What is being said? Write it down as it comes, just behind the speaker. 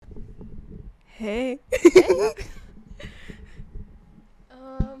Hey. Hey.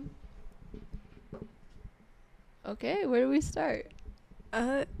 Okay, where do we start?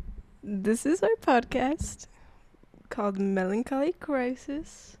 This is our podcast called Melancholy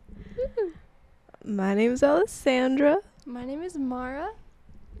Crisis. Woo. My name's Alessandra. My name is Mara.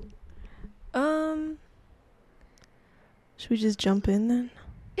 Should we just jump in then?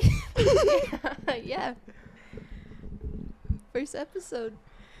 Yeah. First episode.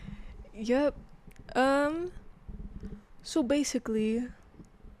 Yep. So basically,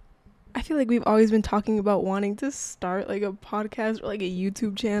 I feel like we've always been talking about wanting to start like a podcast or like a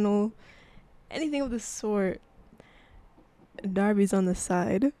YouTube channel, anything of the sort. Darby's on the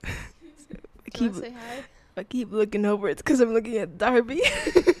side. I keep looking over. It's because I'm looking at Darby.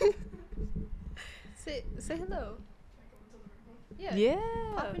 Say hello. Yeah. Yeah.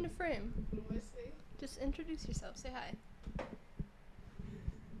 Pop into frame. Just introduce yourself. Say hi.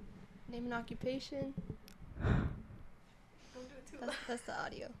 Name and occupation. That's the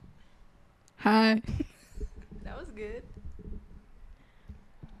audio. Hi. That was good.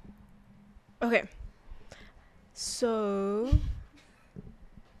 Okay. So,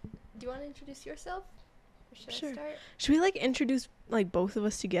 Do you want to introduce yourself? Or should Sure. I start? should we like introduce like both of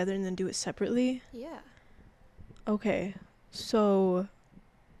us together and then do it separately? Yeah. Okay. So,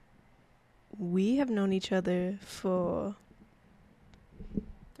 we have known each other for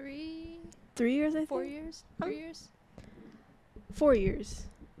 3 years, I think. 4 years? Huh? 3 years? 4 years.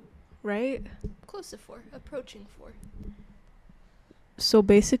 Right? Close to 4. Approaching 4. So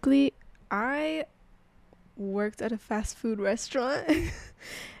basically, I worked at a fast food restaurant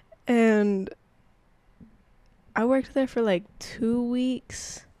and I worked there for like 2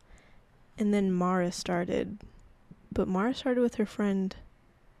 weeks and then Mara started. But Mara started with her friend.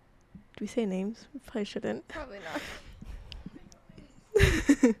 Do we say names? We probably shouldn't. Probably not.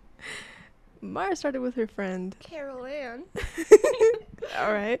 Mara started with her friend. Carol Ann.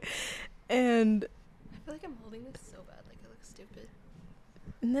 All right. And I feel like I'm holding this so bad, like I look stupid.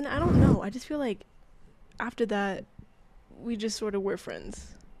 then I don't know. I just feel like after that, we just sort of were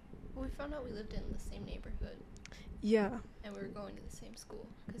friends. Well, we found out we lived in the same neighborhood, Yeah. and we were going to the same school,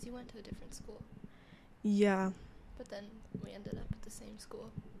 because you went to a different school. Yeah. But then we ended up at the same school.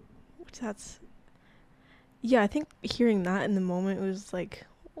 Yeah, I think hearing that in the moment was like,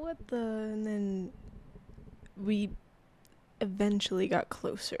 what the? And then we eventually got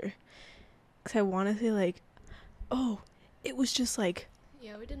closer. Because I want to say, like, oh, it was just like,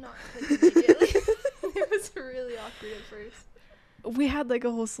 Yeah, we did not click immediately. It was really awkward at first. we had like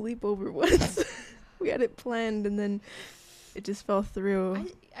a whole sleepover once. We had it planned and then it just fell through.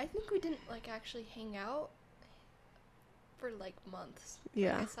 I think we didn't, like, actually hang out for, like, months.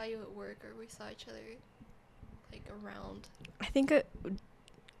 Yeah. Like, I saw you at work, or we saw each other, like, around. I think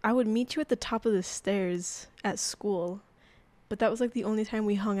I would meet you at the top of the stairs at school. But that was like the only time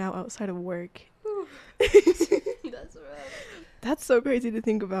we hung out outside of work. That's rough. That's so crazy to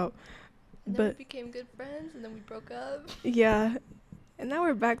think about. And then But we became good friends, and then we broke up. yeah. And now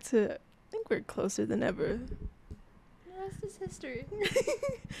we're back to, I think we're closer than ever. The rest is history.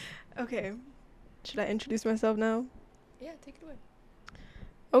 Okay. Should I introduce myself now? Yeah, take it away.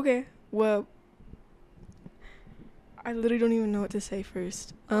 Okay. Well, I literally don't even know what to say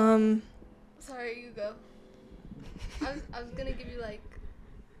first. Sorry, you go. I was gonna give you, like,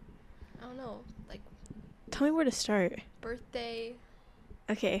 I don't know, like, Tell me where to start. birthday.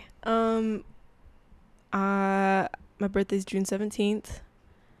 Okay. My birthday's June 17th.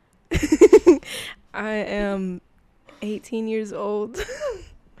 I am 18 years old.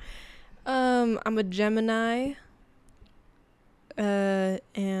 I'm a Gemini.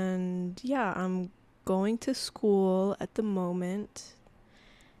 And yeah, I'm going to school at the moment.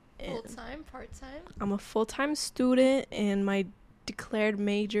 Full time, part time. I'm a full-time student, and my declared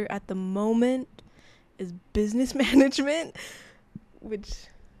major at the moment is business management, which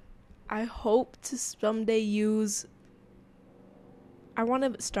I hope to someday use. I want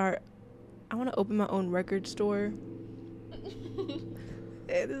to open my own record store.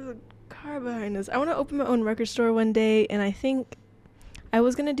 There's a car behind us. I want to open my own record store one day, and I think I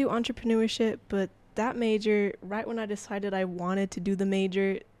was going to do entrepreneurship, but that major, right when I decided I wanted to do the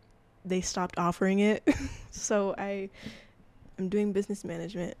major, they stopped offering it. So I'm doing business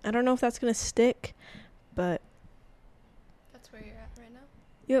management. I don't know if that's going to stick, but That's where you're at right now.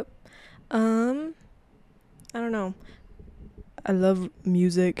 yep. I don't know. I love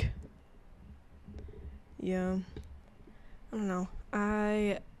music. Yeah. I don't know.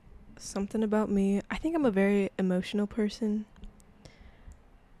 Something about me. I think I'm a very emotional person.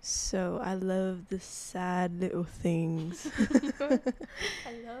 So I love the sad little things.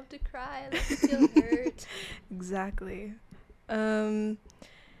 I love to cry. I love to feel hurt. Exactly. Yeah,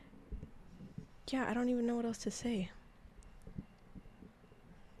 I don't even know what else to say.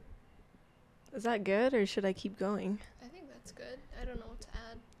 Is that good, or should I keep going? I think that's good. I don't know what to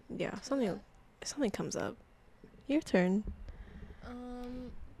add. Yeah, to something comes up. Your turn. that.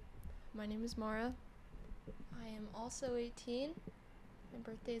 My name is Mara. I am also 18. My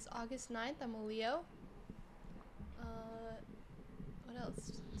birthday is August 9th. I'm a Leo. What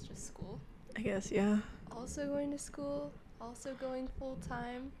else? It's just school. I guess, yeah. Also going to school. Also going full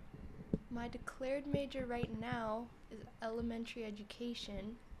time. My declared major right now is elementary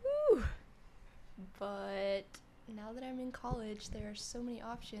education. Woo! But now that I'm in college, there are so many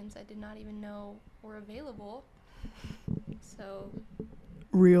options I did not even know were available. So,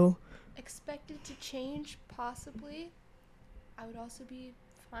 Real. expected to change, possibly. I would also be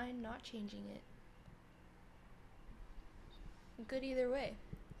fine not changing it. Good either way.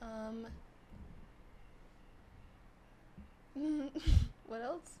 What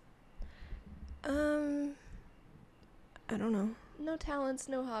else? I don't know. No talents,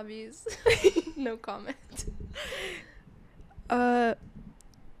 no hobbies. No comment. I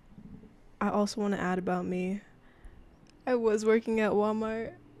also want to add about me. I was working at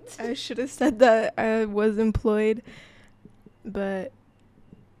Walmart. I should have said that I was employed, but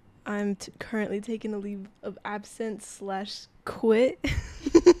I'm currently taking a leave of absence / quit.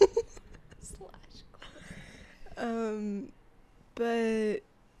 But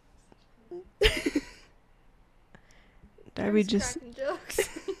Darby just cracking jokes.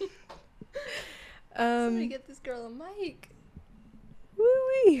 Somebody get this girl a mic.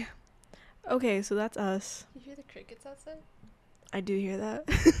 woo-wee. Okay, so that's us. You hear the crickets outside? I do hear that.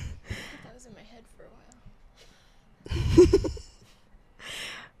 That was in my head for a while.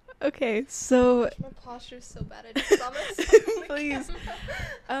 Okay, so My posture's so bad. I just saw myself in the Please.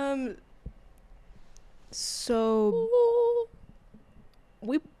 camera. So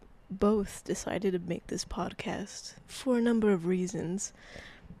we both decided to make this podcast for a number of reasons.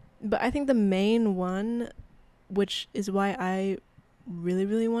 But I think the main one, which is why I really,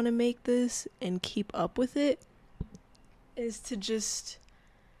 really want to make this and keep up with it, is to just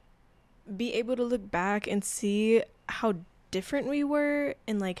be able to look back and see how different we were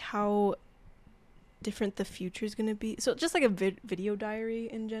and like how different the future is going to be. So just like a video diary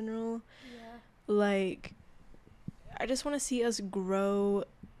in general. Yeah. Like, I just want to see us grow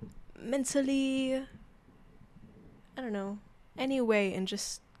mentally, I don't know, anyway, and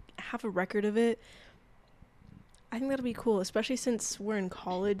just have a record of it. I think that'll be cool, especially since we're in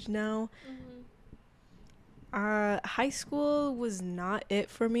college now. High school was not it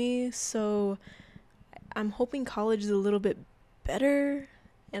for me, so I'm hoping college is a little bit better,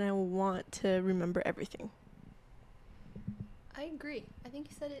 and I want to remember everything. I agree. I think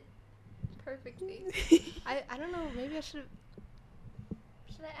you said it perfectly. I don't know, maybe I should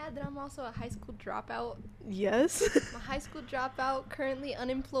I add that I'm also a high school dropout? Yes. I'm a high school dropout, currently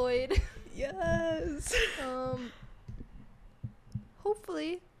unemployed. Yes.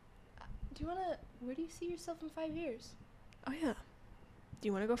 Hopefully. Where do you see yourself in 5 years? Oh yeah. Do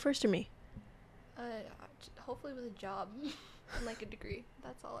you want to go first or me? Hopefully with a job and like a degree.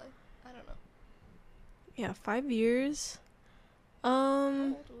 That's all I don't know. Yeah, 5 years. How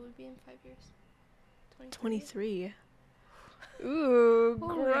old will we be in 5 years? 23. Ooh,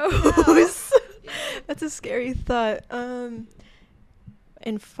 Holy gross. cow. That's a scary thought.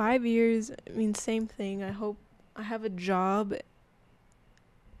 In 5 years, I mean, same thing. I hope I have a job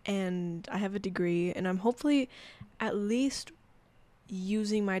and I have a degree, and I'm hopefully at least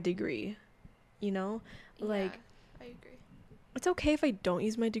using my degree, you know? Like, I agree. it's okay if I don't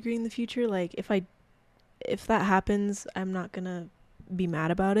use my degree in the future. Like, if that happens, I'm not gonna be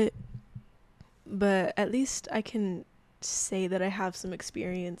mad about it. But at least I can say that I have some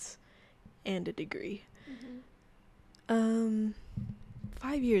experience and a degree. 5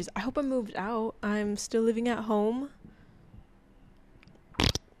 years. I hope I moved out. I'm still living at home.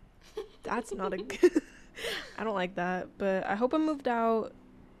 That's not a good... I don't like that. But I hope I moved out.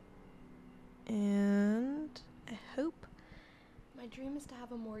 And I hope... My dream is to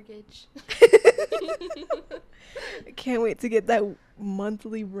have a mortgage. I can't wait to get that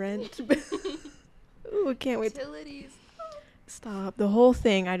monthly rent. Ooh, I can't wait. Utilities. Stop. The whole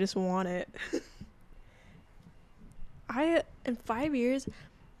thing. I just want it. In 5 years,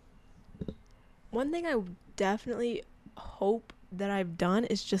 one thing I definitely hope that I've done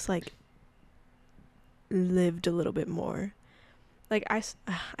is just like lived a little bit more. Like I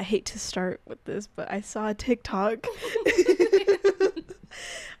hate to start with this, but I saw a TikTok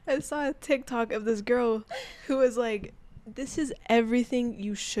I saw a TikTok of this girl who was like, this is everything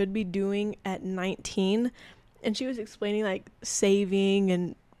you should be doing at 19. And she was explaining like saving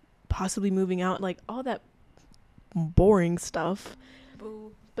and possibly moving out, like all that boring stuff.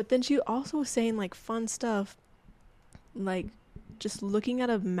 Boo. But then she also was saying like fun stuff, like just looking at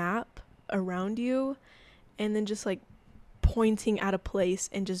a map around you and then just like pointing at a place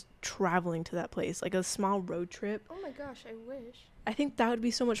and just traveling to that place, like a small road trip. Oh my gosh, I wish. I think that would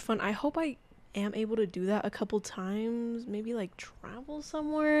be so much fun. I hope I am able to do that a couple times. Maybe like travel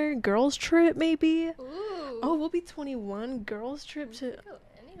somewhere. Girls trip maybe. Ooh. Oh, we'll be 21. Girls trip to... Go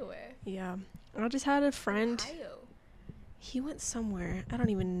anywhere. Yeah. I just had a friend. Ohio. He went somewhere. I don't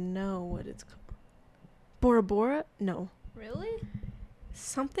even know what it's called. Bora Bora? No. Really?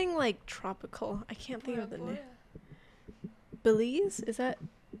 Something like tropical. I can't think of the Bora name. Bora. Belize? Is that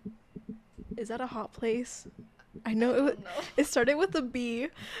a hot place? I know I it don't know. it started with a B,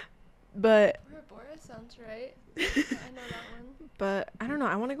 but Bora Bora sounds right. I know that one. but I don't know.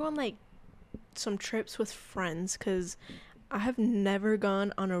 I want to go on like some trips with friends cuz I have never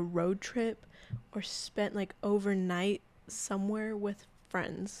gone on a road trip or spent like overnight somewhere with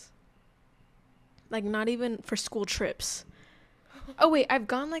friends. Like not even for school trips. Oh wait, I've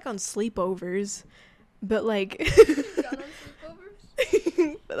gone like on sleepovers, but like You've gone on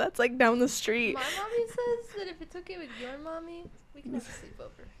sleepovers? but that's like down the street. My mommy says that if it's okay with your mommy, we can have a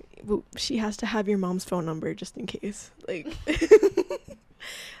sleepover. Well, she has to have your mom's phone number just in case. Like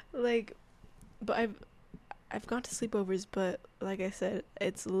like but I've gone to sleepovers, but like I said,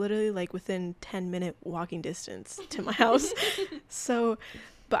 it's literally like within 10-minute walking distance to my house. So,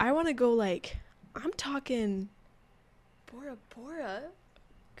 but I want to go like I'm talking Bora Bora?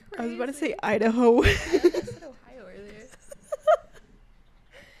 I was about to say Crazy. Idaho. Yeah, I said Ohio earlier.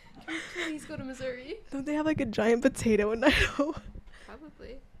 Can we please go to Missouri? Don't they have like a giant potato in Idaho?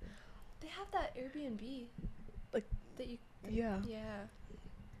 Probably. They have that Airbnb. Like- that you. Yeah. Yeah.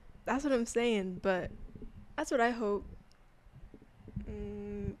 That's what I'm saying, but that's what I hope.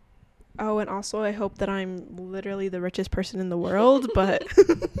 Oh, and also I hope that I'm literally the richest person in the world, but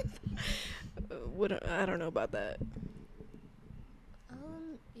I don't know about that.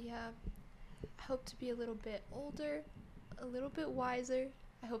 Yeah. I hope to be a little bit older, a little bit wiser.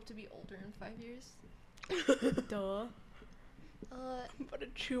 I hope to be older in 5 years. Duh. I'm about to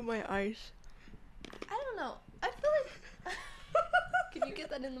chew my ice. I don't know. I feel like. Can you get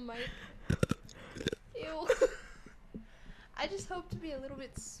that in the mic? Ew. I just hope to be a little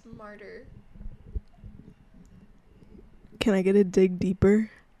bit smarter. Can I get a dig deeper?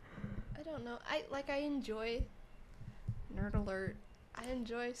 I don't know. I enjoy nerd alert. I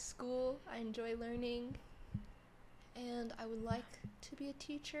enjoy school. I enjoy learning. And I would like to be a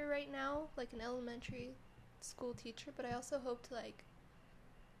teacher right now, like an elementary school teacher, but I also hope to like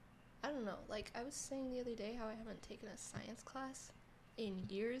I don't know, like I was saying the other day how I haven't taken a science class in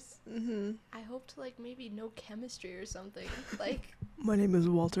years. Mm-hmm. I hope to like maybe know chemistry or something. Like My name is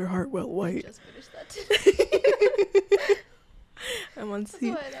Walter Hartwell I White. just finished that today. I'm on That's C.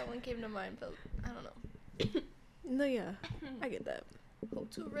 why that one came to mind, but I don't know. No, yeah, I get that.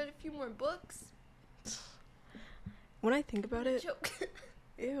 Hope to have read a few more books. When I think about it, Joke.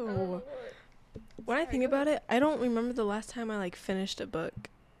 I don't know ew. what. When I Sorry, think go about ahead. it, I don't remember the last time I like finished a book.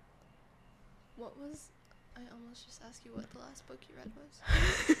 What was? I almost just asked you what the last book you read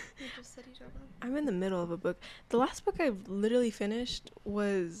was. You just said you don't know. I'm in the middle of a book. The last book I've literally finished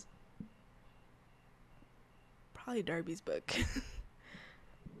was probably Darby's book.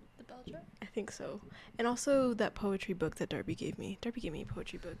 The Bell Jar? I think so. And also that poetry book that Darby gave me. Darby gave me a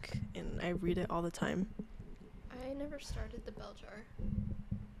poetry book, and I read it all the time. I never started The Bell Jar.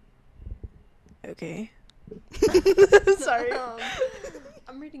 Okay. Sorry.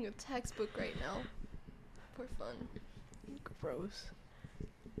 I'm reading a textbook right now. For fun. Gross.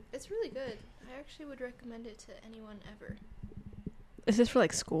 It's really good. I actually would recommend it to anyone ever. Is this for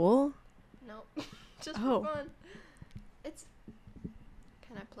like school? No. Just Oh. for fun. It's...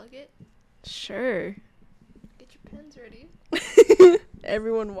 Can I plug it? Sure. Get your pens ready.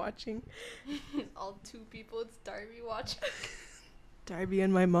 Everyone watching. All two people. It's Darby watching. Darby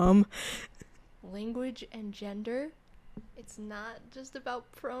and my mom. Language and Gender. It's not just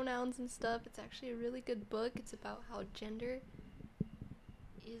about pronouns and stuff. It's actually a really good book. It's about how gender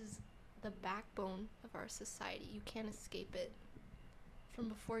is the backbone of our society. You can't escape it from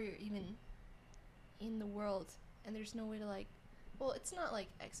before you're even in the world. And there's no way to like... Well, it's not like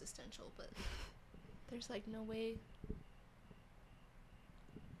existential, but there's like no way...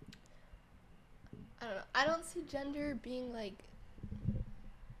 I don't know. I don't see gender being like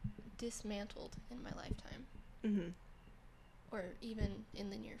dismantled in my lifetime. Mm-hmm. or even in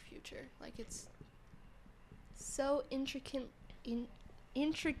the near future. Like, it's so intricately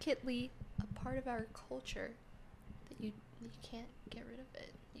a part of our culture that you can't get rid of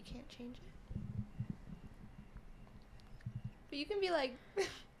it. You can't change it. But you can be like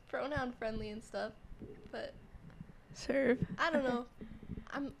pronoun friendly and stuff. But Serve. I don't know.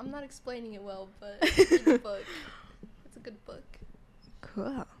 I'm not explaining it well, but read the book. It's a good book.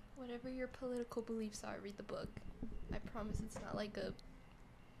 Cool. Whatever your political beliefs are, read the book. I promise it's not like a...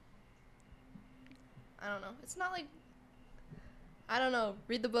 I don't know. It's not like... I don't know.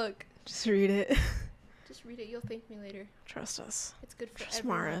 Read the book. Just read it. Just read it. You'll thank me later. Trust us. It's good for Trust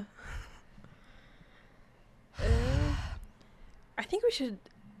everyone. Mara. I think we should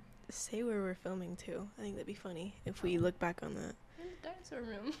say where we're filming too. I think that'd be funny if we look back on that. In the dinosaur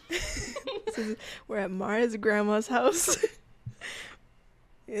room. We're at Mara's grandma's house.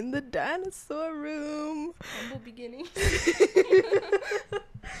 In the dinosaur room. Humble beginnings.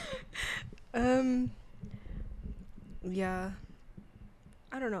 Yeah.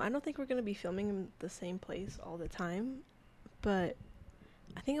 I don't know. I don't think we're gonna be filming in the same place all the time, but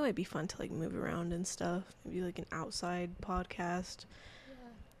I think it might be fun to like move around and stuff. Maybe like an outside podcast. Yeah.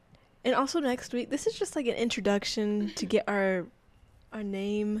 And also next week, this is just like an introduction to get our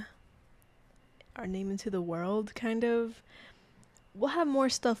name into the world, kind of. We'll have more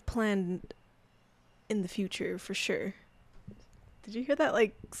stuff planned in the future for sure. Did you hear that?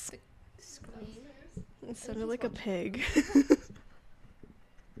 Like, Scream. it sounded like a pig.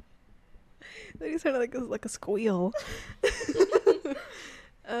 It sounded like a squeal.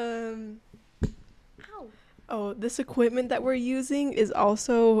 Ow. Oh, this equipment that we're using is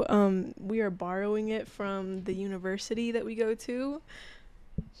also we are borrowing it from the university that we go to.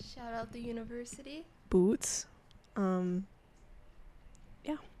 Shout out the university. Boots.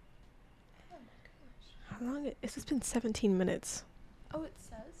 Yeah. Oh my gosh. How long? It's been 17 minutes. Oh, it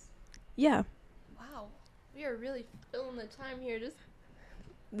says? Yeah. Wow. We are really filling the time here. Just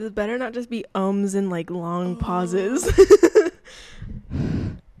This better not just be ums and like long pauses.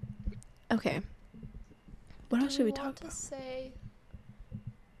 Okay. What else should we talk about? Say?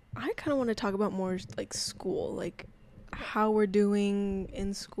 I kind of want to talk about more like school, like how we're doing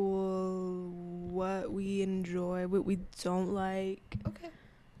in school, what we enjoy, what we don't like. Okay.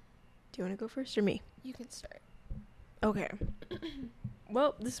 Do you want to go first or me? You can start. Okay.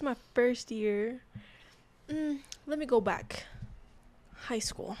 Well, this is my first year. Let me go back. High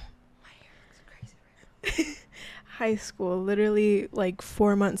school. My hair looks crazy right now. High school, literally like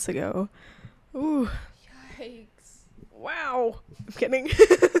 4 months ago. Ooh. Yikes. Wow. I'm kidding.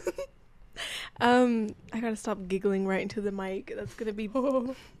 I gotta stop giggling right into the mic. That's gonna be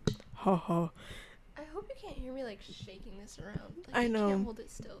ha ha. I hope you can't hear me like shaking this around. Like, I know. You can't hold it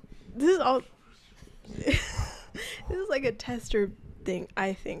still. This is all. This is like a tester thing.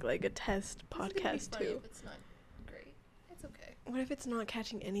 I think like a test This is gonna be podcast funny too. If it's not great, it's okay. What if it's not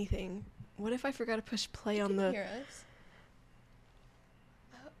catching anything? What if I forgot to push play You on can the? hear us.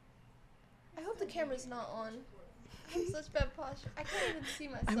 I hope the camera's not on. I have such bad posture. I can't even see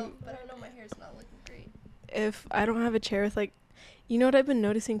myself, but I know my hair's not looking great. If I don't have a chair with like, you know what I've been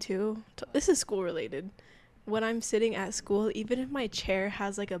noticing too? This is school related. When I'm sitting at school, even if my chair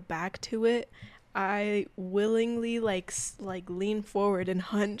has like a back to it, I willingly like lean forward and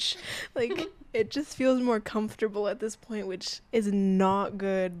hunch. Like it just feels more comfortable at this point, which is not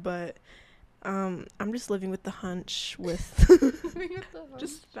good, but I'm just living with the hunch with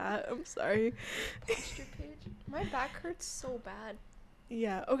just fat. I'm sorry. Posture page. My back hurts so bad.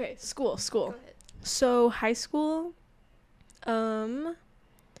 Yeah. Okay. School. Go ahead. So high school. No.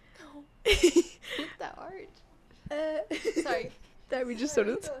 Look that arch. Sorry. Darby just Sorry,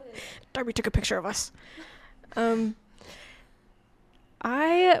 sort of. go ahead. Darby took a picture of us.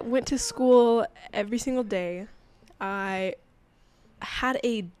 I went to school every single day. I had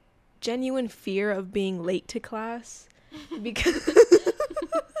a genuine fear of being late to class because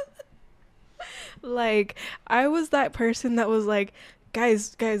like I was that person that was like,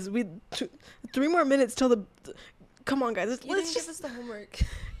 guys, we 3 more minutes till the come on guys, You let's didn't just give us the homework.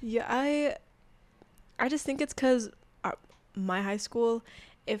 yeah, I just think it's because my high school,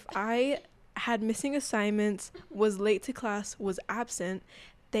 if I had missing assignments, was late to class, was absent,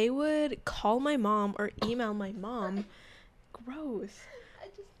 they would call my mom or email my mom. Gross.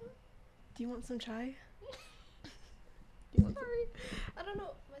 Do you want some chai? Sorry. I don't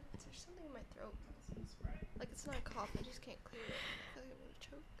know. There's something in my throat. Like it's not a cough. I just can't clear it. I feel like I'm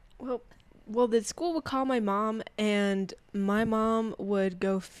gonna choke. Well, the school would call my mom, and my mom would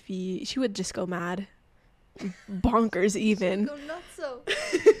go she would just go mad. Bonkers even. Go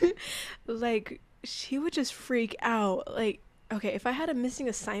nutso. Like, she would just freak out. Like, okay, if I had a missing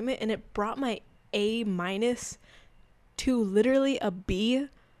assignment and it brought my A minus to literally a B,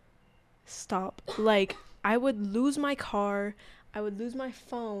 stop. Like, I would lose my car, I would lose my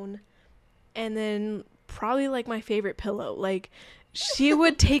phone, and then probably like my favorite pillow. Like, she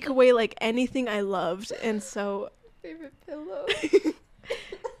would take away like anything I loved. And so, Favorite pillow.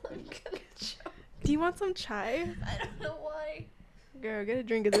 I'm gonna choke. do you want some chai? I don't know why. Girl, get a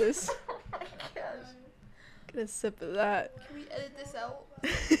drink of this. Oh my gosh. Get a sip of that. Can we edit this out?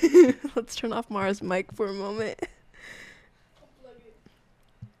 Let's turn off Mara's mic for a moment.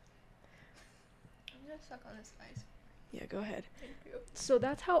 I'm gonna suck on this ice. Yeah, go ahead. Thank you. So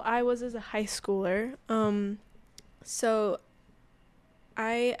that's how I was as a high schooler. So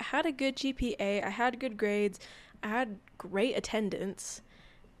I had a good GPA, I had good grades, I had great attendance,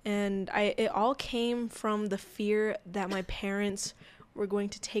 and it all came from the fear that my parents were going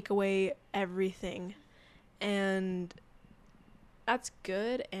to take away everything. And that's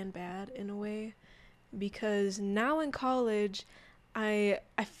good and bad in a way, because now in college I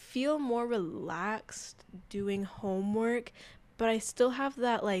feel more relaxed doing homework, but I still have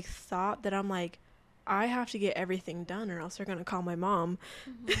that like thought that I'm like, I have to get everything done or else they're gonna call my mom.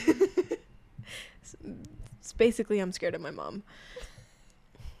 Mm-hmm. It's basically I'm scared of my mom.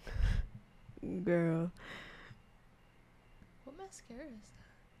 Girl, What mascara is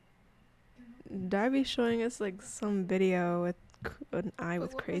Darby's showing us like some video with an eye But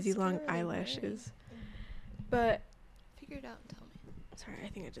with what crazy long mascara are they eyelashes. wearing? But that? Figure it out and tell me. sorry, I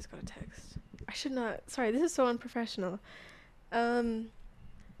think I just got a text. I should not. Sorry, this is so unprofessional.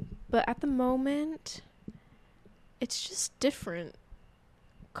 But at the moment, it's just different.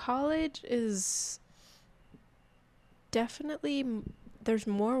 College is definitely there's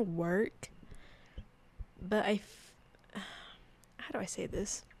more work, but how do I say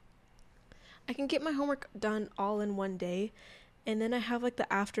this? I can get my homework done all in one day, and then I have like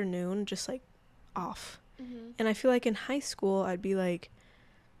the afternoon just like off. Mm-hmm. And I feel like in high school, I'd be like,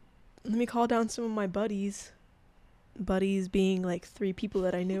 let me call down some of my buddies. Buddies being like 3 people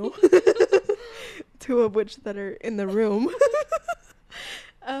that I knew. 2 of which that are in the room.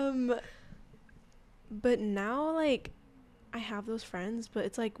 But now, like, I have those friends, but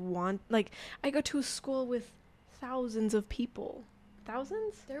it's like I go to a school with thousands of people.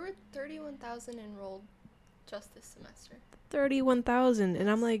 Thousands? There were 31,000 enrolled just this semester. 31,000. And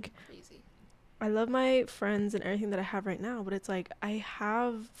I'm like, Crazy. I love my friends and everything that I have right now, but it's like I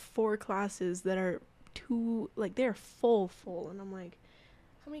have 4 classes that are they're full, and I'm like,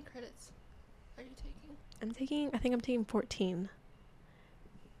 How many credits are you taking? I think I'm taking 14.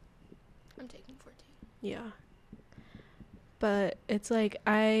 I'm taking 14. Yeah. But it's like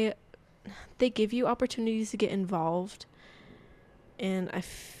they give you opportunities to get involved, and I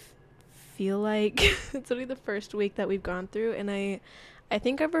feel like it's only the first week that we've gone through, and I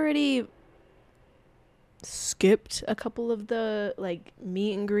think I've already skipped a couple of the like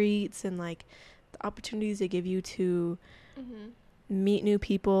meet and greets and like the opportunities they give you to meet new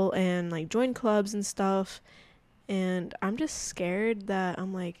people and like join clubs and stuff, and I'm just scared that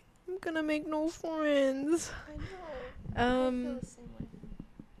I'm like, I'm gonna make no friends. I know. I feel the same way.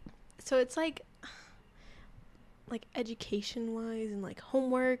 So it's like education wise and like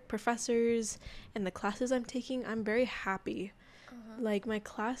homework, professors, and the classes I'm taking, I'm very happy. Like my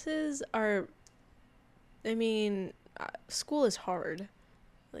classes are, I mean, school is hard.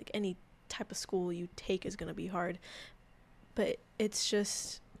 Like any type of school you take is gonna be hard, but it's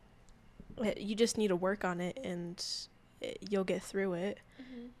just you just need to work on it and you'll get through it.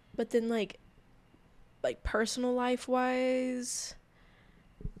 But then like personal life wise,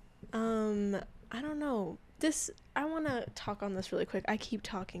 I don't know. I want to talk on this really quick. I keep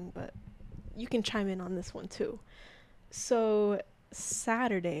talking, but you can chime in on this one too. So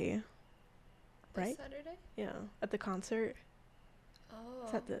Saturday, right? This Saturday? Yeah, at the concert.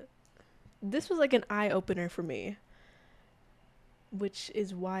 Oh. This was like an eye opener for me, which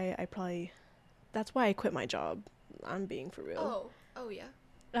is why that's why I quit my job. I'm being for real. Oh yeah.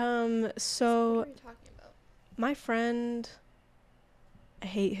 So What are you talking about? my friend, I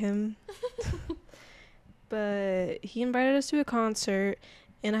hate him, but he invited us to a concert,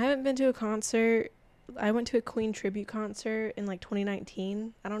 and I haven't been to a concert. I went to a Queen tribute concert in like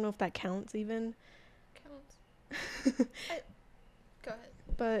 2019. I don't know if that counts even. Counts. Go ahead.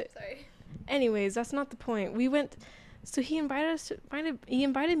 But Sorry. anyways, that's not the point. We went. So he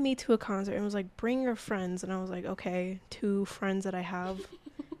invited me to a concert and was like, bring your friends. And I was like, okay, 2 friends that I have.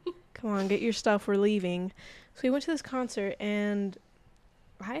 Come on, get your stuff. We're leaving. So we went to this concert, and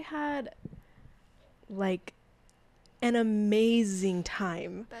I had like an amazing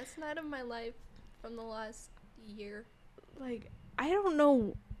time. Best night of my life from the last year. like, I don't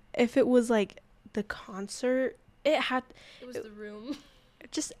know if it was like the concert. It was the room.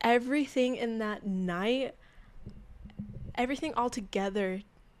 just everything in that night, everything all together,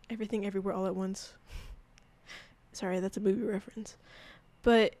 everything everywhere all at once. Sorry, that's a movie reference.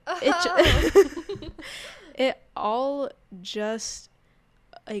 But it all just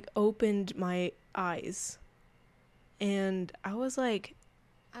like opened my eyes. And I was like,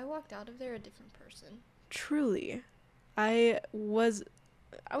 I walked out of there a different person. truly, I was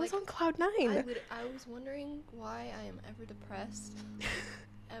Like, on cloud nine. I was wondering why I am ever depressed.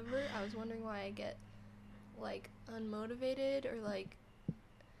 Ever. I was wondering why I get, like, unmotivated or, like,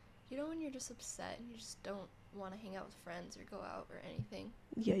 you know when you're just upset and you just don't want to hang out with friends or go out or anything.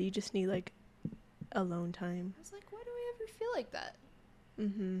 Yeah, you just need like alone time. I was like, why do I ever feel like that?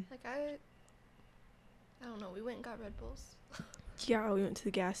 Like, I don't know. We went and got Red Bulls. Yeah, we went to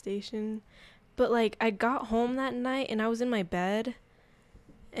the gas station. But like I got home that night and I was in my bed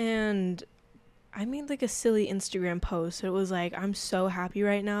and I made like a silly Instagram post. So it was like, I'm so happy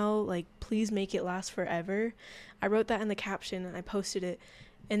right now. Like, please make it last forever. I wrote that in the caption and I posted it.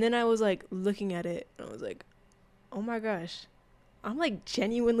 And then I was like looking at it and I was like, oh my gosh, I'm like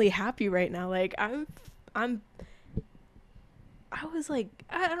genuinely happy right now. Like I was like,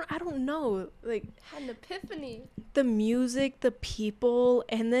 I don't know. Like, Had an epiphany. the music, the people,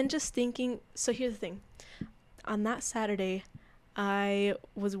 and then just thinking. So here's the thing. On that Saturday, I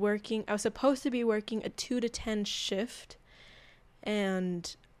was supposed to be working a 2 to 10 shift,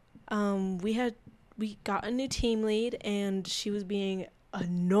 and we got a new team lead, and she was being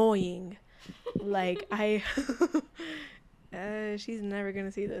annoying. Like, she's never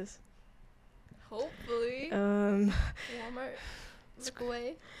gonna see this. Hopefully. Walmart. Look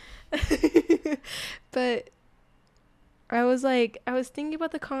away. But I was thinking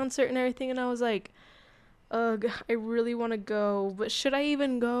about the concert and everything, and I was like, ugh, I really want to go, but should I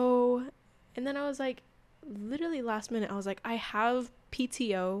even go? And then I was like, literally last minute, I was like, I have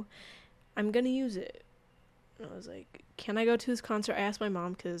PTO, I'm gonna use it. And I was like, can I go to this concert? I asked my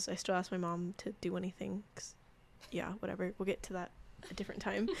mom, because I still ask my mom to do anything, 'cause, yeah, whatever, we'll get to that a different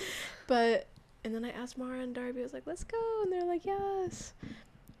time. And then I asked Mara and Darby, I was like, let's go, and they're like, yes.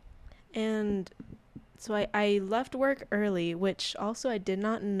 And so I left work early, which also I did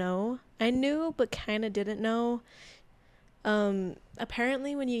not know. I knew, but kind of didn't know.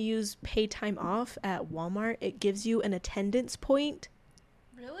 Apparently when you use pay time off at Walmart, it gives you an attendance point.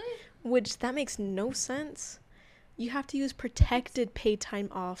 Really? Which, that makes no sense. You have to use protected pay time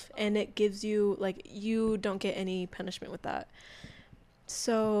off, and it gives you, like, you don't get any punishment with that.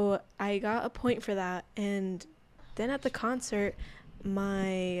 So I got a point for that, and then at the concert,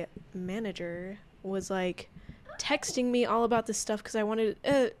 my manager was like texting me all about this stuff because I wanted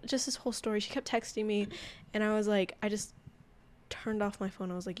just this whole story. She kept texting me, and I was like, I just turned off my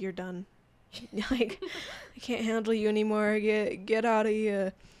phone. I was like, you're done. Like, I can't handle you anymore. Get out of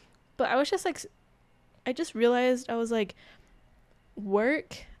here. But I was just like, I just realized, I was like,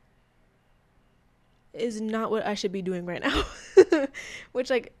 work is not what I should be doing right now. Which,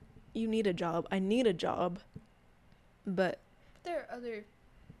 like, you need a job. I need a job. But you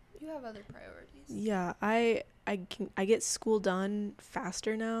have other priorities. yeah, I get school done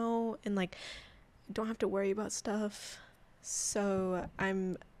faster now, and like don't have to worry about stuff. So I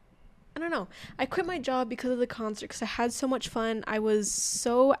don't know. I quit my job because of the concert, because I had so much fun. I was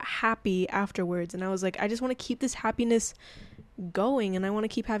so happy afterwards, and I was like, I just want to keep this happiness going, and I want to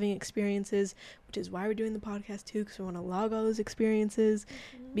keep having experiences, which is why we're doing the podcast too, because we want to log all those experiences.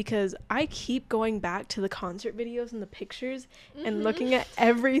 Because I keep going back to the concert videos and the pictures and looking at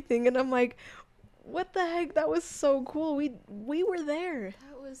everything, and I'm like, what the heck, that was so cool. We were there.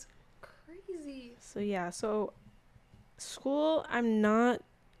 That was crazy. So yeah, so school,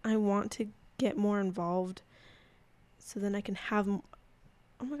 I want to get more involved so then I can have, oh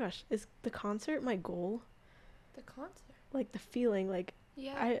my gosh, is the concert my goal? The concert? Like the feeling, like,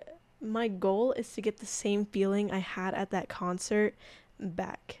 yeah. My goal is to get the same feeling I had at that concert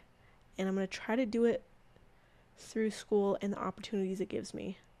back. And I'm going to try to do it through school and the opportunities it gives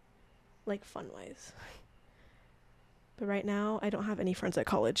me, like fun-wise. But right now, I don't have any friends at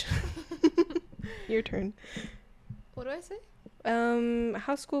college. Your turn. What do I say?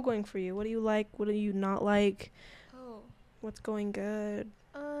 How's school going for you? What do you like? What do you not like? Oh. What's going good?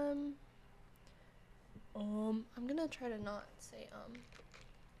 I'm gonna try to not say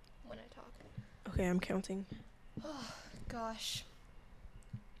when I talk. Okay, I'm counting. Oh, gosh.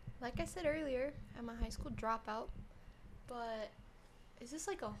 Like I said earlier, I'm a high school dropout, but is this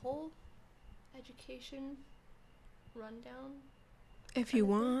like a whole education rundown? If you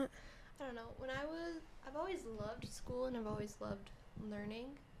want. I don't know. I've always loved school and I've always loved learning.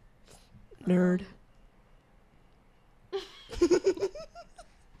 Nerd.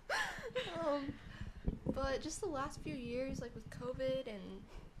 But just the last few years, like with COVID,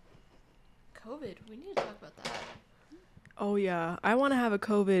 we need to talk about that. Oh yeah, I want to have a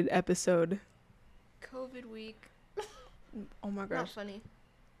COVID episode. COVID week. Oh my Not gosh. funny.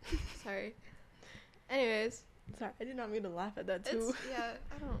 Sorry. Anyways. Sorry, I did not mean to laugh at that too. Yeah,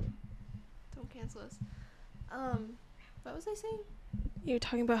 don't cancel us. What was I saying? You're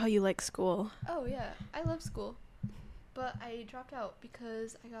talking about how you like school. Oh yeah, I love school. But I dropped out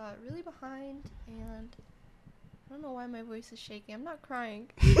because I got really behind and I don't know why my voice is shaking. I'm not crying.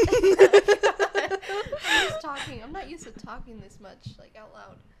 I'm just talking. I'm not used to talking this much, like out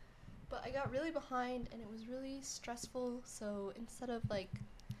loud. But I got really behind and it was really stressful. So instead of I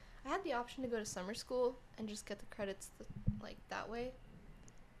had the option to go to summer school and just get the credits that way.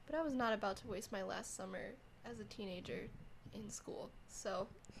 But I was not about to waste my last summer as a teenager in school. So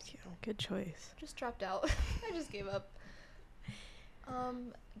Yeah, good choice. just dropped out. I just gave up.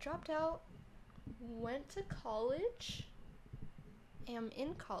 Dropped out, went to college, am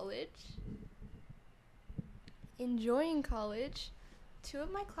in college, enjoying college. 2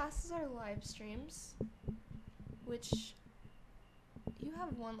 of my classes are live streams, which you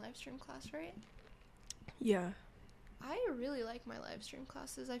have 1 live stream class, right? Yeah. I really like my live stream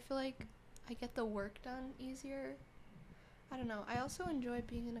classes. I feel like I get the work done easier. I don't know. I also enjoy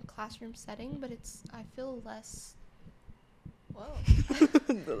being in a classroom setting, but I feel less... Whoa.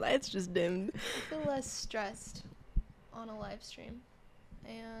 The lights just dimmed. I feel less stressed on a live stream.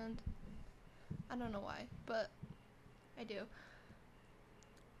 And I don't know why, but I do.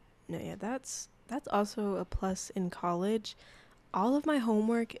 No, yeah, that's also a plus in college. All of my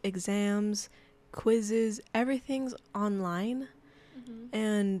homework, exams, quizzes, everything's online. Mm-hmm.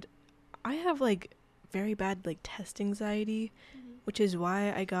 And I have very bad test anxiety, Mm-hmm. which is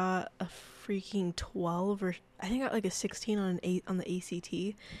why I got a freaking 12 or I think I got a 16 on the ACT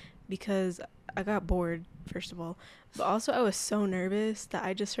because I got bored, first of all, but also I was so nervous that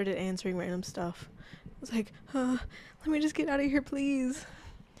I just started answering random stuff. I was like, let me just get out of here, please.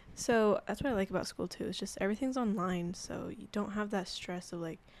 So that's what I like about school too. It's just everything's online, so you don't have that stress of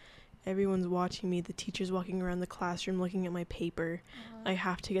everyone's watching me, the teacher's walking around the classroom looking at my paper. Uh-huh. I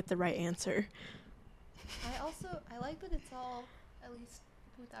have to get the right answer. I like that it's all, at least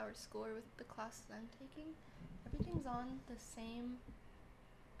with our school or with the classes I'm taking, everything's on the same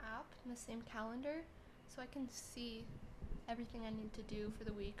app and the same calendar, so I can see everything I need to do for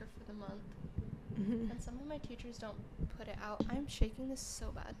the week or for the month. Mm-hmm. And some of my teachers don't put it out. I'm shaking this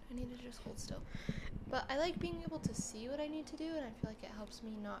so bad. I need to just hold still. But I like being able to see what I need to do, and I feel like it helps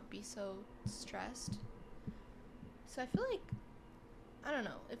me not be so stressed. So I feel like, I don't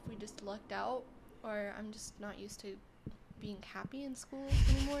know if we just lucked out or I'm just not used to being happy in school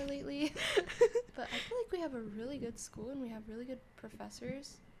anymore lately. But I feel like we have a really good school and we have really good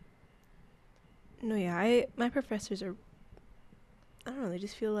professors. No, yeah, my professors are, I don't know, they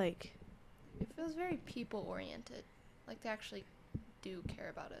just feel like... It feels very people-oriented. Like they actually do care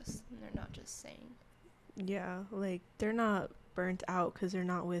about us and they're not just saying. Yeah, they're not burnt out because they're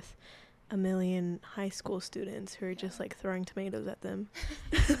not with a million high school students who are just throwing tomatoes at them.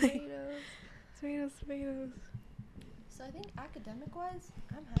 Tomatoes. So I think academic-wise,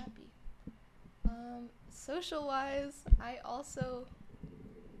 I'm happy. Social-wise, I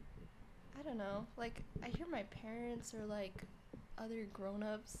don't know, I hear my parents or other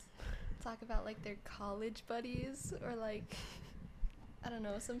grown-ups talk about their college buddies or I don't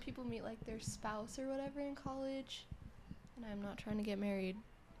know, some people meet their spouse or whatever in college, and I'm not trying to get married.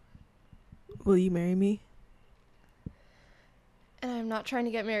 Will you marry me? And I'm not trying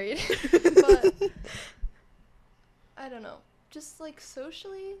to get married. But I don't know, just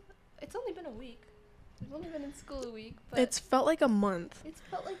socially, it's only been a week. We've only been in school a week, but It's felt like a month. it's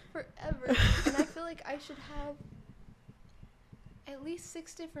felt like forever. And I feel like I should have at least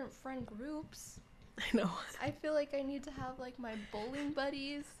 6 different friend groups. I know. I feel like I need to have my bowling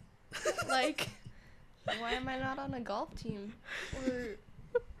buddies. Why am I not on a golf team? Or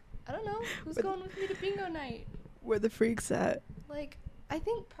I don't know, who's going with me to bingo night? Where the freaks at? I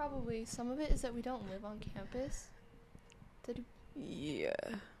think probably some of it is that we don't live on campus. Yeah.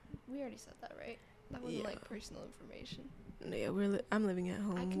 We already said that, right? That wasn't Yeah. Personal information. No, yeah, I'm living at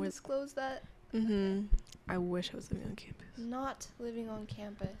home. I can disclose that. Mm-hmm. I wish I was living on campus. Not living on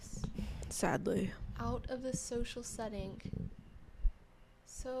campus. Sadly. Out of the social setting.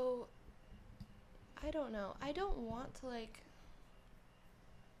 So, I don't know. I don't want to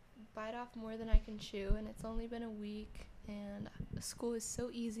bite off more than I can chew, and it's only been a week, and school is so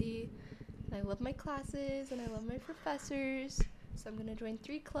easy, and I love my classes, and I love my professors, so I'm gonna join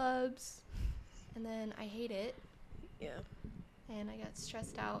 3 clubs, and then I hate it, Yeah. and I got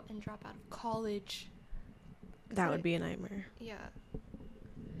stressed out and drop out of college. That would be a nightmare. Yeah.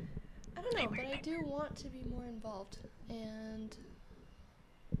 I don't know, but I do want to be more involved, and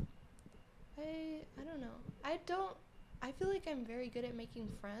I don't know. I feel like I'm very good at making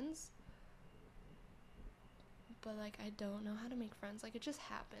friends, but, like, I don't know how to make friends. Like, it just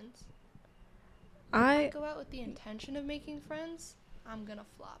happens. If I go out with the intention of making friends, I'm gonna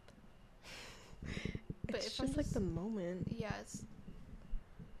flop. But It's if just I'm like the moment. Yeah, it's...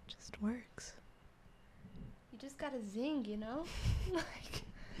 Just works. You just gotta zing, you know? Like,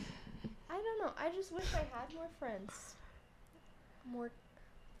 I don't know. I just wish I had more friends.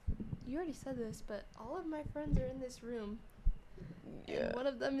 You already said this, but all of my friends are in this room. Yeah. And one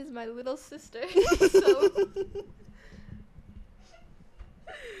of them is my little sister. So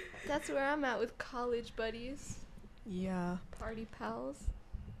that's where I'm at with college buddies. Yeah. Party pals.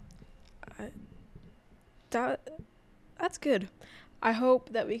 That's good. I hope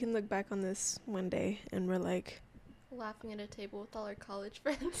that we can look back on this one day and we're like, Laughing at a table with all our college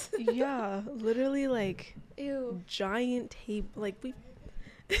friends. yeah, literally like Ew. giant table. Like we.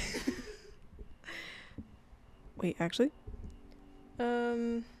 Wait, actually.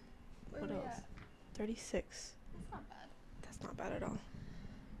 Where What we else? at? 36. That's not bad. That's not bad at all.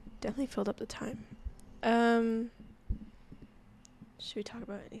 Definitely filled up the time. Should we talk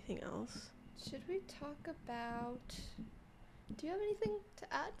about anything else? Should we talk about... Do you have anything to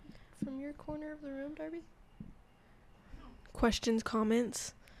add from your corner of the room, Darby? Questions,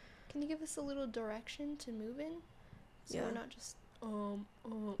 comments? Can you give us a little direction to move in? So Yeah. we're not just,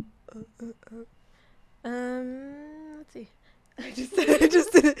 Let's see. I just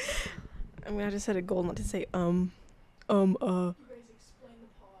did it. I mean, I just had a goal not to say, You guys explain the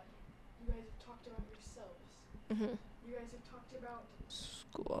pod. You guys have talked about yourselves. Mm-hmm. You guys have talked about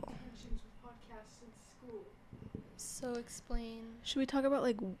School. intentions with podcasts in school. So explain. Should we talk about,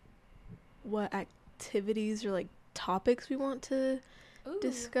 like, what activities or, like, topics we want to Ooh,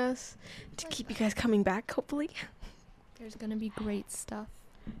 discuss to like keep you guys coming back, hopefully? there's gonna be great stuff.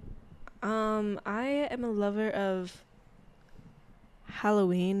 I am a lover of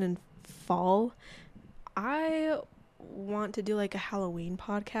Halloween and fall. I want to do, like, a Halloween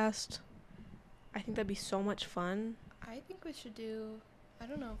podcast. I think that'd be so much fun. I think we should do, I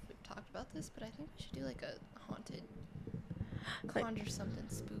don't know if we've talked about this, but I think we should do like a haunted, Like- conjure something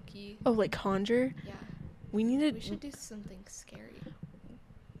spooky. Oh, like Conjure? Yeah, We need we to... should do something scary.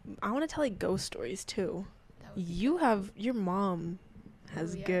 I want to tell, like, ghost stories, too. That would be You good. have... Your mom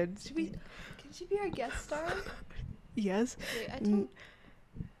has Oh, yeah. good... Should we, can she be our guest star? Yes? Wait, I N- told...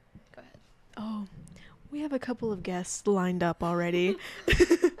 Go ahead. Oh, we have a couple of guests lined up already.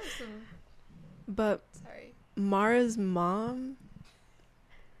 Awesome. But Sorry. Mara's mom,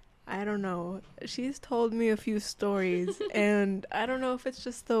 I don't know. She's told me a few stories, and I don't know if it's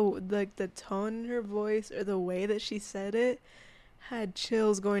just the tone in her voice or the way that she said it had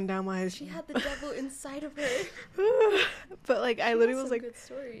chills going down my... She had the devil inside of her. But, like, I She literally has was, some like, good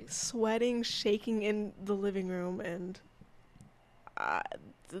stories. sweating, shaking in the living room, and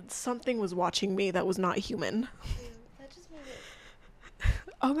something was watching me that was not human. Ew, that just made it...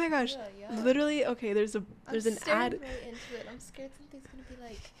 Oh my gosh. Yeah. Literally, okay, there's an I'm staring ad... right into it. I'm scared something's gonna be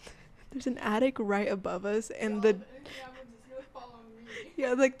like... There's an attic right above us, and Y'all, the... if anything happens, it's gonna fall on me.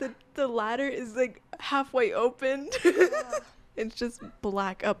 Yeah, like, the ladder is, like, halfway open. Yeah. It's just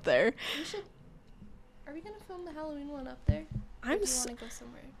black up there. We should... Are we gonna film the Halloween one up there? Or I'm do you s- wanna go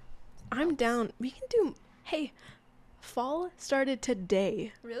somewhere? I'm else? down. We can do... Hey, fall started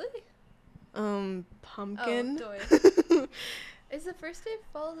today. Really? Pumpkin. Oh, doy. Is the first day of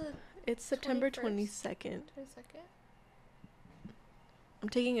fall the It's September 21st. 22nd. 22nd? I'm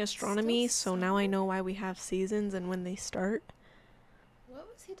taking astronomy, Still so now I summer? know why we have seasons and when they start. What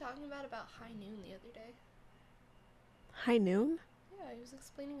was he talking about high noon the other day? High noon? Yeah, he was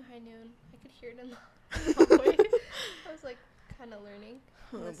explaining high noon. I could hear it in the hallway. I was like kind of learning.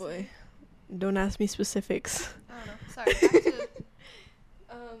 Oh listening. boy. Don't ask me specifics. I don't know. Sorry, back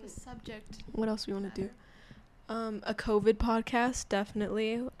to the subject. What else we want to do? matter. A COVID podcast,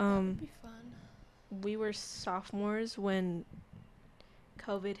 definitely. That would be fun. We were sophomores when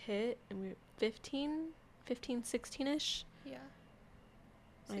COVID hit, and we were 15, 16-ish. Yeah.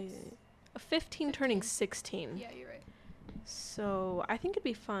 I, Six. 15 turning 15. 16. Yeah, you're right. So I think it'd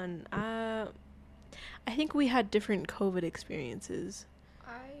be fun. I think we had different COVID experiences.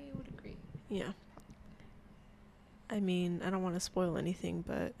 I would agree. Yeah. I mean, I don't want to spoil anything,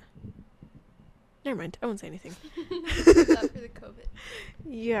 but never mind. I won't say anything. Save that for the COVID.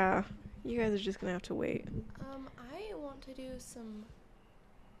 Yeah, you guys are just gonna have to wait. I want to do some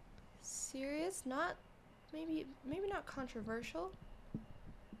serious, not maybe not controversial,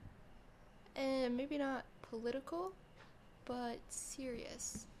 and maybe not political, but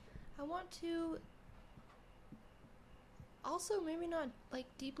serious. I want to also maybe not like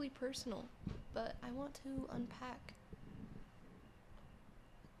deeply personal, but I want to unpack.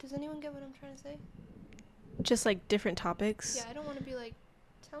 Does anyone get what I'm trying to say? Just like different topics. Yeah, I don't want to be like,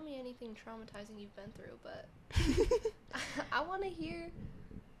 tell me anything traumatizing you've been through, but I want to hear.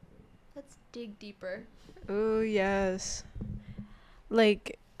 Let's dig deeper Oh yes.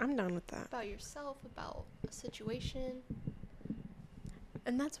 Like, I'm down with that. about yourself, about a situation.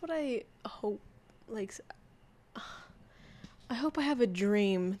 And that's what I hope. Like, I hope I have a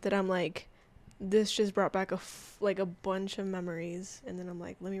dream that I'm like, this just brought back a bunch of memories, and then I'm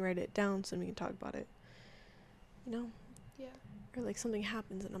like, let me write it down so we can talk about it. You know? Yeah. Or like something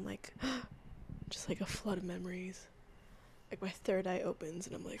happens and I'm like, just like a flood of memories. Like my third eye opens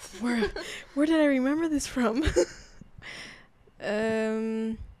and I'm like, where did I remember this from?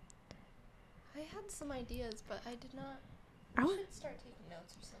 I had some ideas, but I did not. I I want should start taking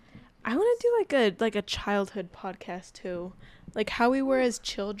notes or something. I want to do like a childhood podcast too, like how we were as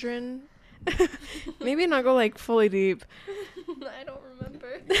children. Maybe not go like fully deep. I don't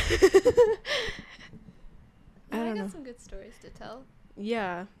remember. I don't know. got some good stories to tell.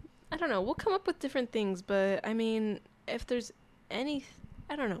 Yeah, I don't know. We'll come up with different things, but I mean, if there's any,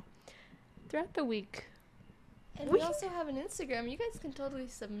 I don't know. Throughout the week. And We- we also have an Instagram. You guys can totally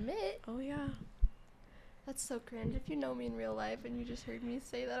submit. Oh yeah. That's so cringe. If you know me in real life and you just heard me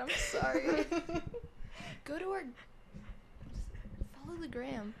say that, I'm sorry. Go to our. Follow the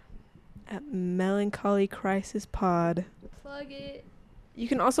gram. At Melancholy Crisis Pod. Plug it. You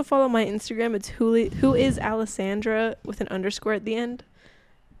can also follow my Instagram. It's who is Alessandra with an underscore at the end.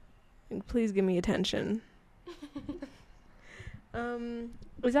 And please give me attention.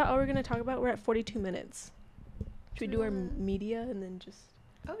 Is that all we're gonna talk about? We're at 42 minutes. Should we do our media and then just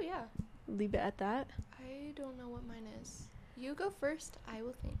Oh, yeah. leave it at that? I don't know what mine is. You go first. I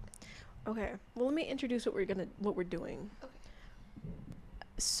will think. Okay. Well, let me introduce what we're doing. Okay.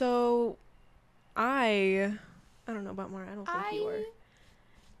 So, I don't know about Mara. I don't think you are.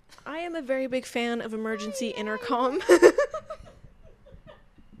 I am a very big fan of emergency intercom.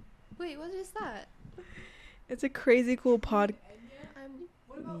 Wait, what is that? It's a crazy cool pod. I'm.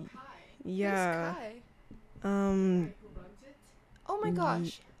 What about Kai? Yeah. Who's Kai? Kai who runs it? Oh my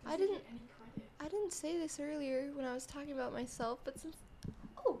gosh. I Doesn't didn't. get any credit. I didn't say this earlier when I was talking about myself, but since.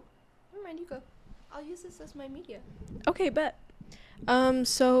 Oh, never mind. You go. I'll use this as my media. Okay, bet.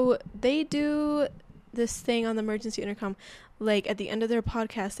 So they do this thing on the emergency intercom. Like at the end of their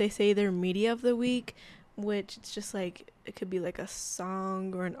podcast, they say their media of the week, which it's just like it could be like a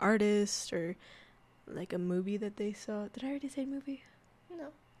song or an artist or like a movie that they saw. Did I already say movie? No.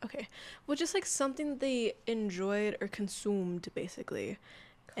 Okay. Well, just like something that they enjoyed or consumed, basically.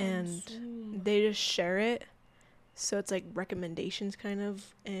 And they just share it. So it's like recommendations, kind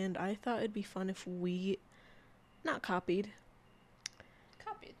of. And I thought it'd be fun if we not copied.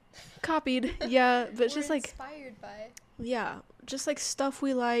 Copied, yeah. But it's We're just like, inspired by. yeah. Just like stuff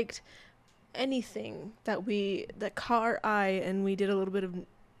we liked. Anything that caught our eye and we did a little bit of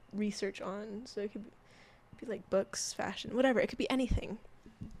research on. So it could be like books, fashion, whatever. It could be anything.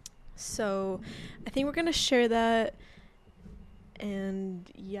 So I think we're gonna share that. And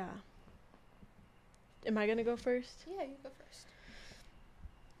yeah. Am I gonna go first? Yeah, you go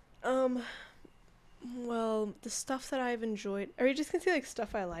first. Well, the stuff that I've enjoyed. Are you just gonna say like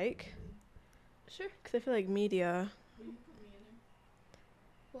stuff I like? Sure. Because I feel like media. Will you put me in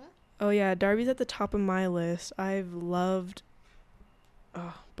there? What? Oh yeah, Darby's at the top of my list. I've loved.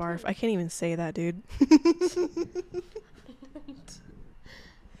 Oh, barf! I can't even say that, dude.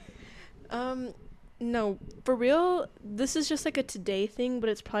 No, for real. This is just like a today thing, but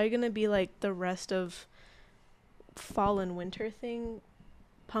it's probably gonna be like the rest of fall and winter thing.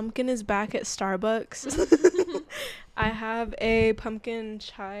 Pumpkin is back at Starbucks. I have a pumpkin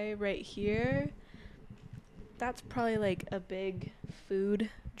chai right here. That's probably like a big food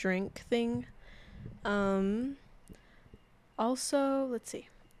drink thing. Also, let's see.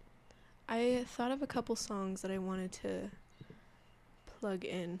 I thought of a couple songs that I wanted to plug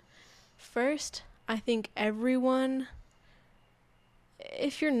in. First, I think everyone,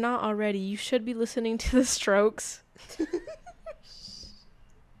 if you're not already, you should be listening to The Strokes. Shut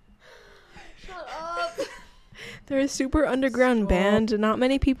up. They're a super underground Stop. band. Not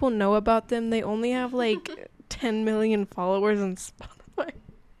many people know about them. They only have like 10 million followers on Spotify.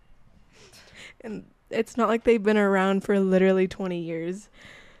 And it's not like they've been around for literally 20 years.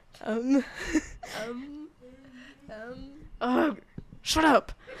 Um, oh, shut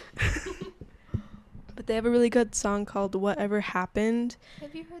up. But they have a really good song called Whatever Happened.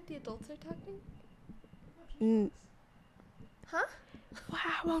 Have you heard the adults are talking? Huh? Why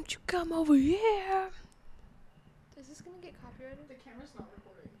won't you come over here? Is this gonna get copyrighted? The camera's not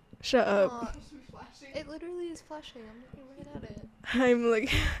recording. Shut up. Aw, It's supposed to be flashing. it literally is flashing. I'm looking right at it. I'm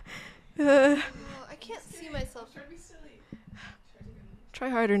like, Oh, I can't see myself. I'm trying to be silly. try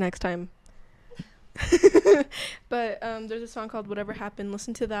harder next time. But there's a song called Whatever Happened.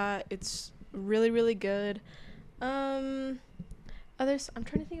 Listen to that. It's really, really good. I'm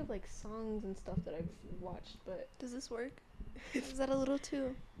trying to think of like songs and stuff that I've watched, but Does this work? Is that a little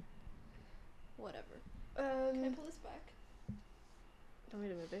too? Whatever. Can I pull this back? don't need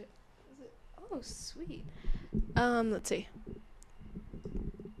to move it. Is it? Oh, sweet. Let's see.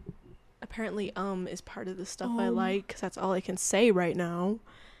 Apparently, is part of the stuff I like, 'cause that's all I can say right now.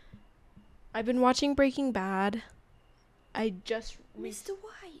 I've been watching Breaking Bad. I just Mr.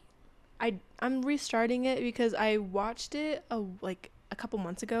 White. I'm restarting it because I watched it a couple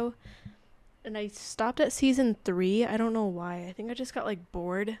months ago, and I stopped at season 3. I don't know why. I think I just got like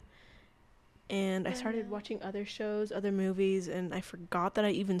bored, and I started watching other shows, other movies, and I forgot that I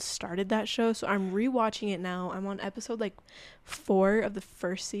even started that show. So I'm rewatching it now. I'm on episode like 4 of the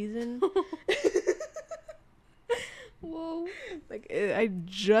first season. Whoa. I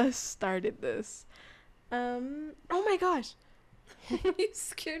just started this. Oh my gosh. You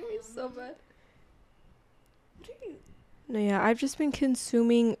scared me so bad. What are you? No, yeah, I've just been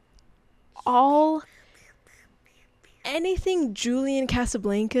consuming anything Julian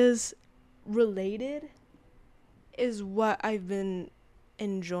Casablancas related is what I've been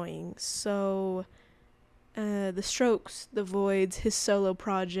enjoying. So, The Strokes, The Voids, his solo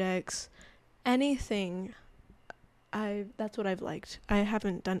projects, anything. That's what I've liked. I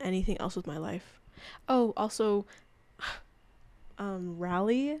haven't done anything else with my life. Oh, also,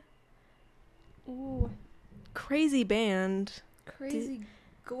 Rally. Ooh, Crazy band. crazy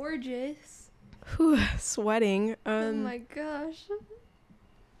gorgeous. Whew, sweating. Oh my gosh.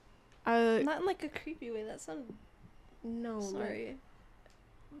 Not Not in like a creepy way. That sounded. no. Sorry.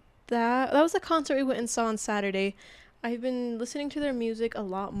 That was a concert we went and saw on Saturday. I've been listening to their music a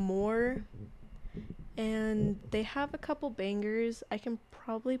lot more, and they have a couple bangers. I can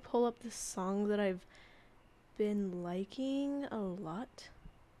probably pull up the song that I've been liking a lot.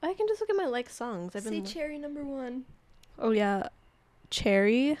 I can just look at my like songs. I've Say been cherry number 1. oh yeah,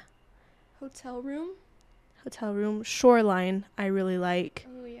 Cherry, Hotel room. Hotel Room, Shoreline. I really like.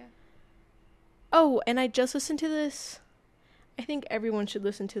 Oh yeah. Oh, and I just listened to this. I think everyone should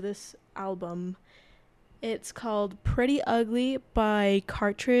listen to this album. It's called Pretty Ugly by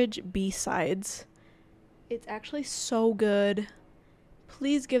Cartridge B-Sides. It's actually so good.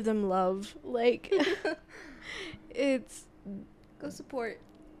 Please give them love. Like, it's... Go support.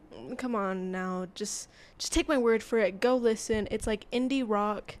 Come on now. Just take my word for it. Go listen. It's like indie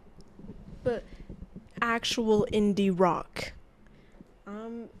rock, but actual indie rock.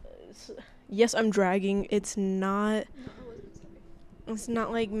 Yes, I'm dragging. It's not... No, I wasn't sorry. It's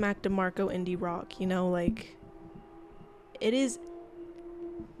not like Mac DeMarco indie rock, you know, like it is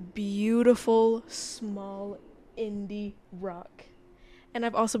beautiful, small indie rock. And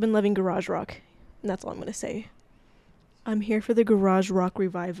I've also been loving garage rock. And that's all I'm going to say. I'm here for the garage rock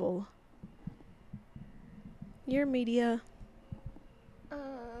revival. Your media.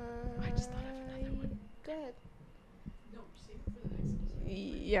 I just thought of another one. Go ahead. No, save it for the next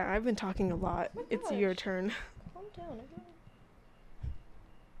episode. Yeah, I've been talking a lot. Oh my It's your gosh. turn. Calm down, everyone.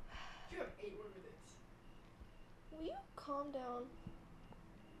 You have 8 more minutes. Will you calm down?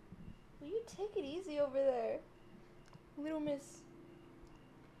 Will you take it easy over there? Little Miss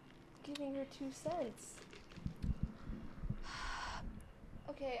giving her 2 cents.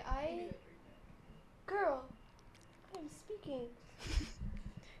 Okay, Girl, I'm speaking.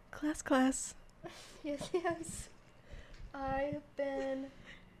 Class. Yes. I have been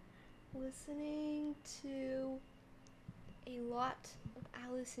listening to a lot of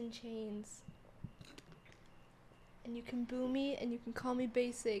Alice in Chains. And you can boo me and you can call me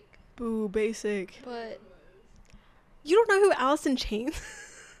basic, Boo, basic. but You don't know who Alice in Chains?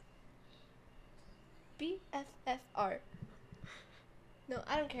 BFFR. No,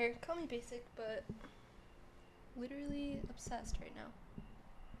 I don't care. Call me basic, but literally obsessed right now.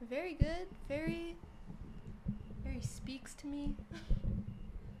 Very good. Very speaks to me.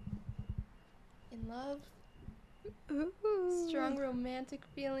 In love. Strong romantic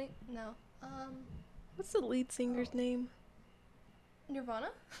feeling. No. What's the lead singer's name? Nirvana?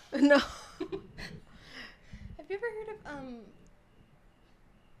 No. Have you ever heard of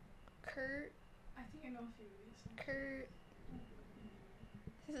Kurt? I think I know a few of these. Kurt.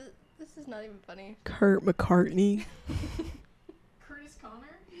 This is not even funny. Kurt McCartney. Curtis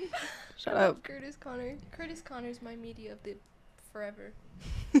Connor? Shut up. Curtis Connor. Curtis Connor's my media of the forever.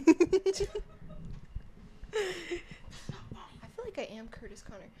 I feel like I am Curtis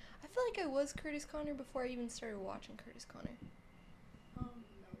Connor. I feel like I was Curtis Connor before I even started watching Curtis Connor. No,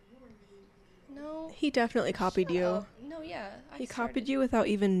 you were me. No. He definitely copied Shut you. up. No, yeah. He copied you without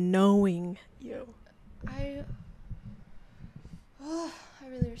even knowing you. I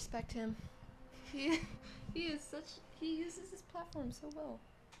really respect him. He uses his platform so well.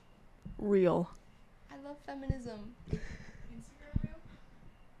 Real. I love feminism. Instagram reel?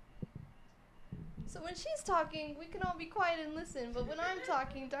 So when she's talking, we can all be quiet and listen. But when I'm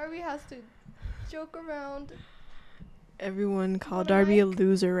talking, Darby has to joke around, Everyone call want a Darby a mic?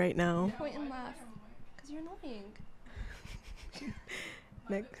 loser right now. point and laugh. Because you're annoying.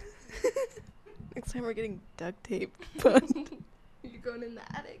 Next time we're getting duct tape. But You're going in the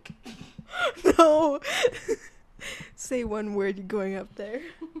attic. no. Say one word, you're going up there.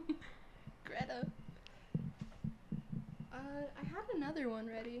 Greta. I had another one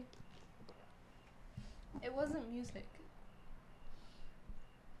ready. It wasn't music.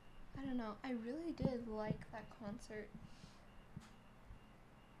 I don't know. I really did like that concert.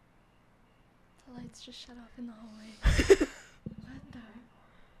 The lights just shut off in the hallway. What the?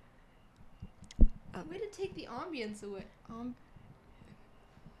 Way to take the ambience away.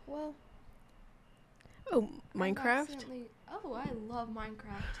 Well. Oh, I've Minecraft? accidentally- Oh, I love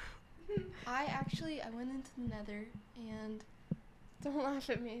Minecraft. I went into the Nether and don't laugh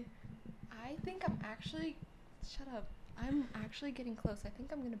at me. I think I'm actually, shut up. I'm actually getting close. I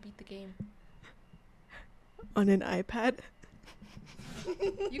think I'm gonna beat the game. On an iPad?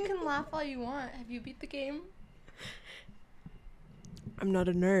 You can laugh all you want. Have you beat the game? I'm not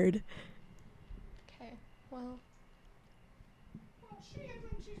a nerd. Okay. Well, Well, she is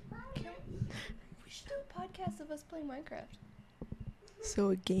and she's proud of can, it. we should do a podcast of us playing Minecraft. So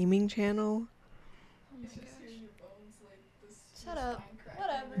a gaming channel? Oh my It's just hearing gosh. your bones like this. Shut this up. spine crack.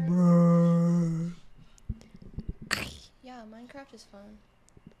 Whatever. Yeah, Minecraft is fun.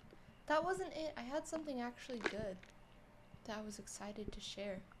 That wasn't it. I had something actually good that I was excited to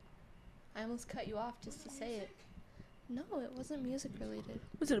share. I almost cut you off just to say it. No, it wasn't music related.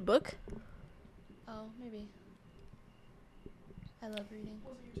 Was it a book? Oh, maybe. I love reading.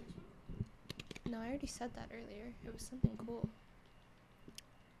 Was it your textbook? No, I already said that earlier. It was something cool.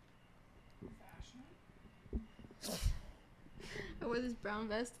 Fashion? I wore this brown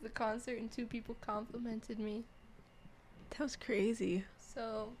vest to the concert and 2 people complimented me. That was crazy.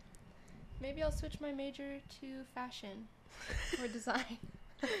 So, maybe I'll switch my major to fashion or design.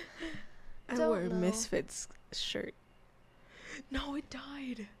 I Don't wore a know. Misfits shirt. No, it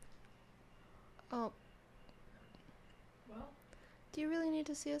died. Oh, Well, do you really need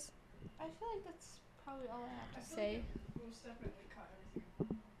to see us? I feel like that's probably all I have to feel say. like it most definitely cut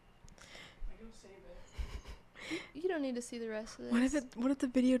everything. Like, it'll save it. You don't need to see the rest of this. What if the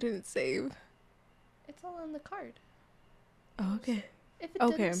video didn't save? It's all on the card. Oh, okay. If it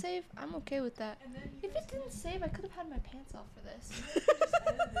Okay. didn't save, I'm okay with that. And then you If guys it didn't save, I could have had my pants off for this. could just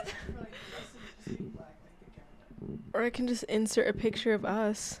edit it for like the rest of it just being black like the camera Or I can just insert a picture of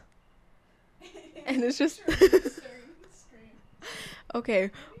us. did. And it's just- Sure, staring at the screen. Okay.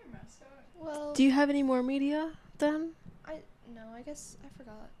 Maybe your mascot. Well, Do you have any more media then? no, I guess I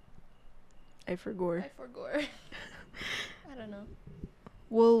forgot. I forgot. I forgot. I don't know.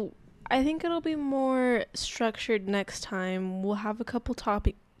 Well, I think it'll be more structured next time. We'll have a couple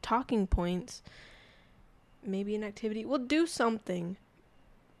talking points. Maybe an activity. We'll do something.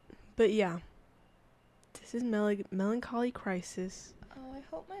 But yeah. This is Melancholy Crisis. Oh, I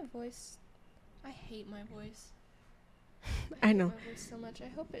hope my voice. I hate my voice. I hate know. my voice so much. I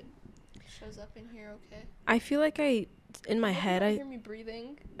hope it shows up in here okay. I feel like in my I hope head, you don't I hear me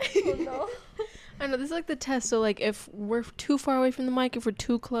breathing. Oh no. I know, this is like the test. So, like, if we're too far away from the mic, if we're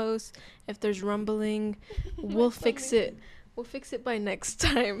too close, if there's rumbling, we'll My fix tummy. it. We'll fix it by next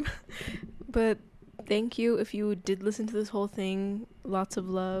time. But thank you if you did listen to this whole thing. Lots of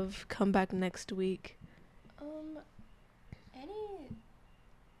love. Come back next week. Any.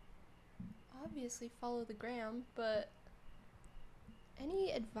 Obviously, follow the gram, but.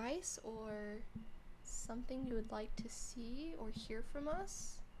 Any advice or something you would like to see or hear from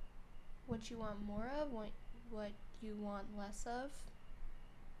us? What you want more of? What you want less of?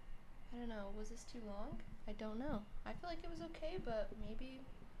 I don't know. Was this too long? I don't know. I feel like it was okay, but maybe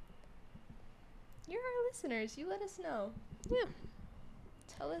You're our listeners. You let us know. Yeah.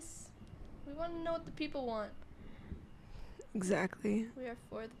 Tell us. We want to know what the people want. Exactly. We are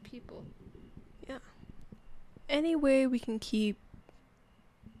for the people. Any way we can keep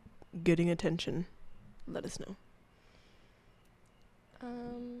getting attention, let us know.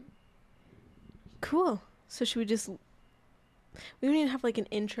 Cool. So should we just... We don't even have like an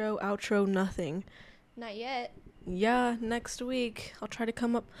intro, outro, nothing. Not yet. Yeah, next week I'll try to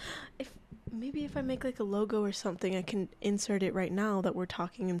come up... Maybe if I make like a logo or something, I can insert it right now that we're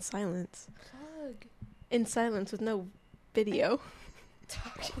talking in silence. Plug. In silence with no video.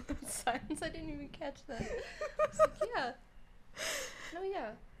 Talking in silence. I didn't even catch that. I was like, yeah. No,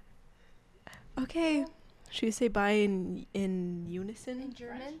 yeah. Okay. Should we say bye in unison? In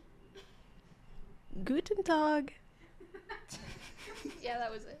German? Guten Tag. Yeah,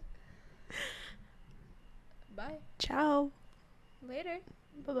 that was it. Bye. Ciao. Later.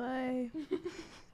 Bye-bye.